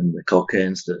the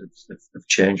cocaines that have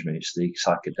changed me. It's the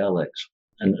psychedelics,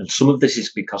 and some of this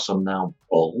is because I'm now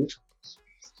old.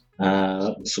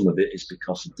 Some of it is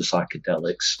because of the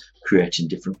psychedelics creating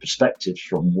different perspectives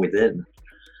from within.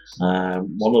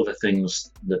 One of the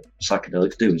things that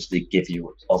psychedelics do is they give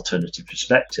you alternative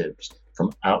perspectives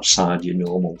from outside your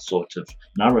normal sort of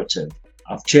narrative.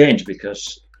 I've changed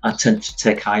because I tend to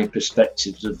take higher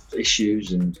perspectives of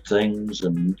issues and things,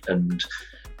 and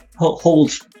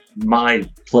hold my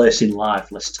place in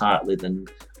life less tightly than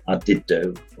I did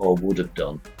do or would have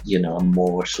done. I'm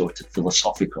more sort of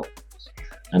philosophical.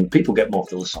 And people get more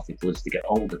philosophical as they get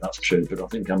older, that's true, but I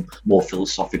think I'm more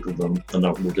philosophical than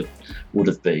I would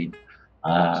have been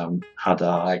had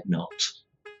I not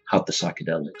had the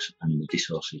psychedelics and the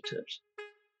dissociatives.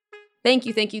 Thank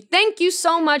you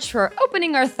so much for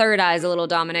opening our third eyes a little,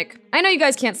 Dominic. I know you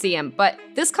guys can't see him, but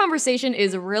this conversation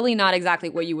is really not exactly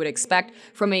what you would expect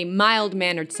from a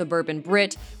mild-mannered suburban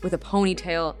Brit with a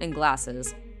ponytail and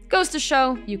glasses. Goes to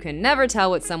show, you can never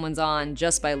tell what someone's on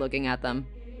just by looking at them.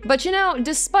 But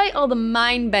despite all the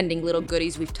mind-bending little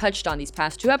goodies we've touched on these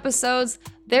past 2 episodes,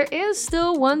 there is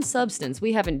still one substance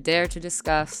we haven't dared to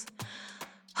discuss.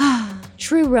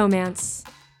 True romance.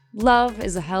 Love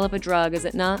is a hell of a drug, is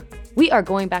it not? We are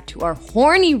going back to our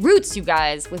horny roots, you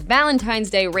guys. With Valentine's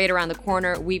Day right around the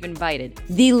corner, we've invited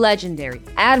the legendary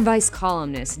advice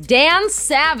columnist Dan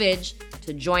Savage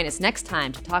to join us next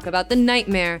time to talk about the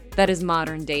nightmare that is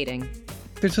modern dating.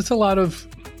 There's just a lot of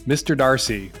Mr.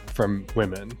 Darcy from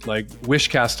women, like wish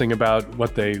casting about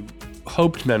what they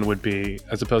hoped men would be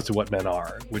as opposed to what men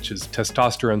are, which is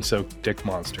testosterone-soaked dick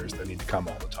monsters that need to come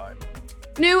all the time.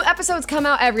 New episodes come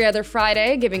out every other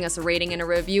Friday. Giving us a rating and a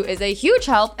review is a huge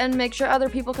help and make sure other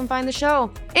people can find the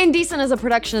show. Indecent is a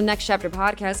production of Next Chapter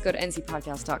Podcast. Go to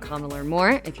ncpodcast.com to learn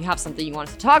more. If you have something you want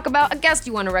us to talk about, a guest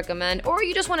you want to recommend, or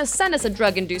you just want to send us a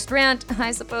drug-induced rant,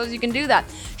 I suppose you can do that.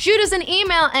 Shoot us an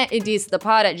email at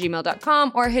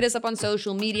indecentthepod@gmail.com or hit us up on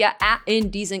social media at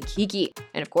IndecentKiki.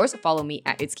 And of course, follow me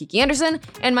at It's Kiki Anderson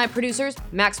and my producers,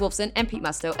 Max Wolfson and Pete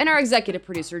Musto, and our executive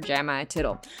producer, Jeremiah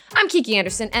Tittle. I'm Kiki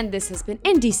Anderson, and this has been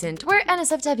Indecent, where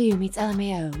NSFW meets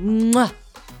LMAO. Mwah.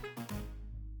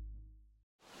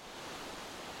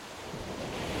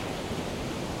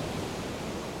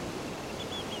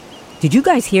 Did you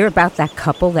guys hear about that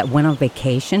couple that went on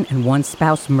vacation and one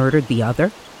spouse murdered the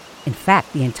other? In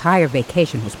fact, the entire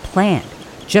vacation was planned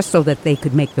just so that they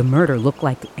could make the murder look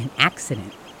like an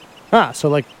accident. Ah, so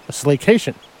like a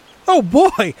slaycation. Oh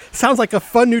boy, sounds like a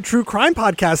fun new true crime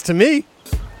podcast to me.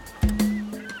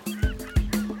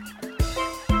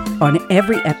 On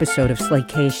every episode of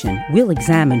Slaycation, we'll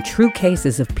examine true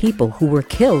cases of people who were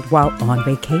killed while on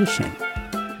vacation.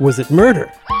 Was it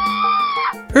murder?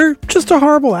 Or just a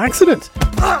horrible accident?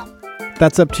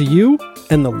 That's up to you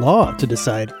and the law to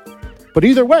decide. But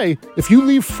either way, if you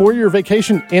leave for your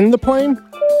vacation in the plane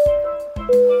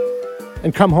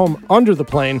and come home under the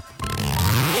plane,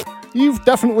 you've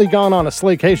definitely gone on a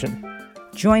slaycation.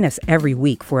 Join us every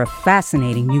week for a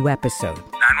fascinating new episode.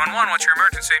 911, what's your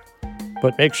emergency?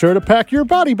 But make sure to pack your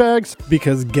body bags,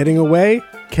 because getting away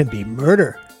can be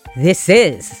murder. This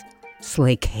is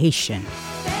Slaycation.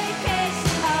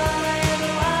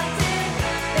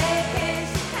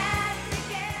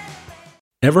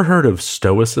 Ever heard of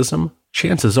Stoicism?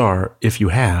 Chances are, if you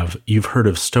have, you've heard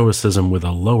of Stoicism with a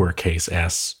lowercase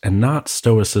s and not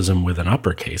Stoicism with an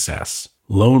uppercase S.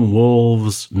 Lone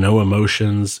wolves, no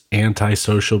emotions,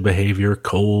 antisocial behavior,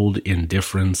 cold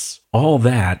indifference. All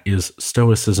that is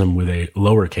Stoicism with a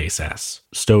lowercase s.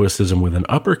 Stoicism with an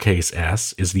uppercase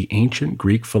S is the ancient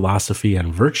Greek philosophy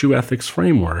and virtue ethics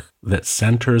framework that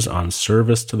centers on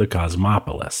service to the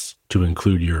cosmopolis, to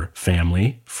include your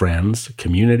family, friends,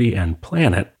 community, and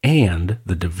planet, and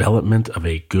the development of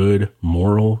a good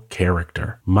moral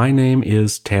character. My name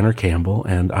is Tanner Campbell,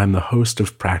 and I'm the host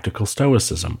of Practical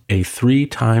Stoicism, a 3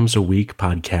 times a week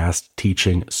podcast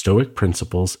teaching Stoic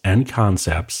principles and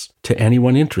concepts to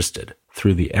anyone interested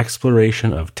through the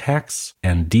exploration of texts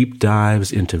and deep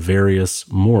dives into various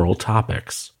moral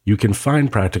topics. You can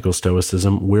find Practical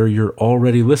Stoicism where you're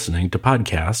already listening to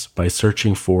podcasts by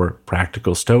searching for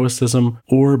Practical Stoicism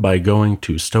or by going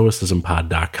to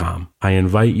stoicismpod.com. I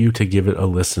invite you to give it a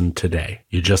listen today.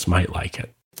 You just might like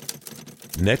it.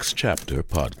 Next Chapter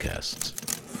Podcasts.